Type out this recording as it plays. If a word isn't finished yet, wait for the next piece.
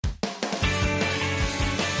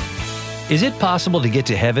Is it possible to get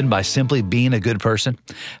to heaven by simply being a good person?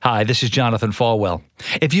 Hi, this is Jonathan Falwell.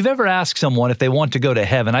 If you've ever asked someone if they want to go to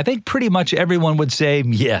heaven, I think pretty much everyone would say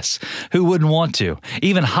yes. Who wouldn't want to?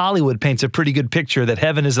 Even Hollywood paints a pretty good picture that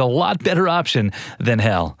heaven is a lot better option than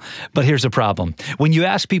hell. But here's the problem. When you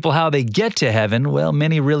ask people how they get to heaven, well,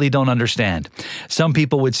 many really don't understand. Some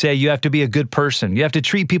people would say you have to be a good person. You have to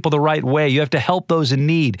treat people the right way. You have to help those in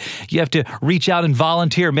need. You have to reach out and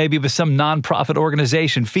volunteer, maybe with some nonprofit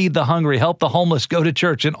organization, feed the hungry, help the homeless, go to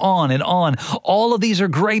church, and on and on. All of these are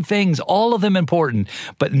great things, all of them important,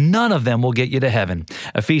 but none of them will get you to heaven.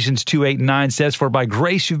 Ephesians 2:8-9 says, "For by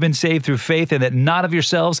grace you've been saved through faith, and that not of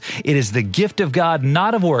yourselves. It is the gift of God,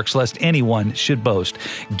 not of works, lest anyone should boast."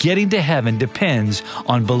 Getting to heaven depends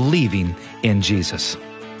on believing in Jesus.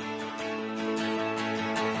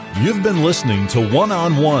 You've been listening to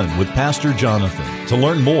One-on-One with Pastor Jonathan. To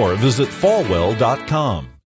learn more, visit falwell.com.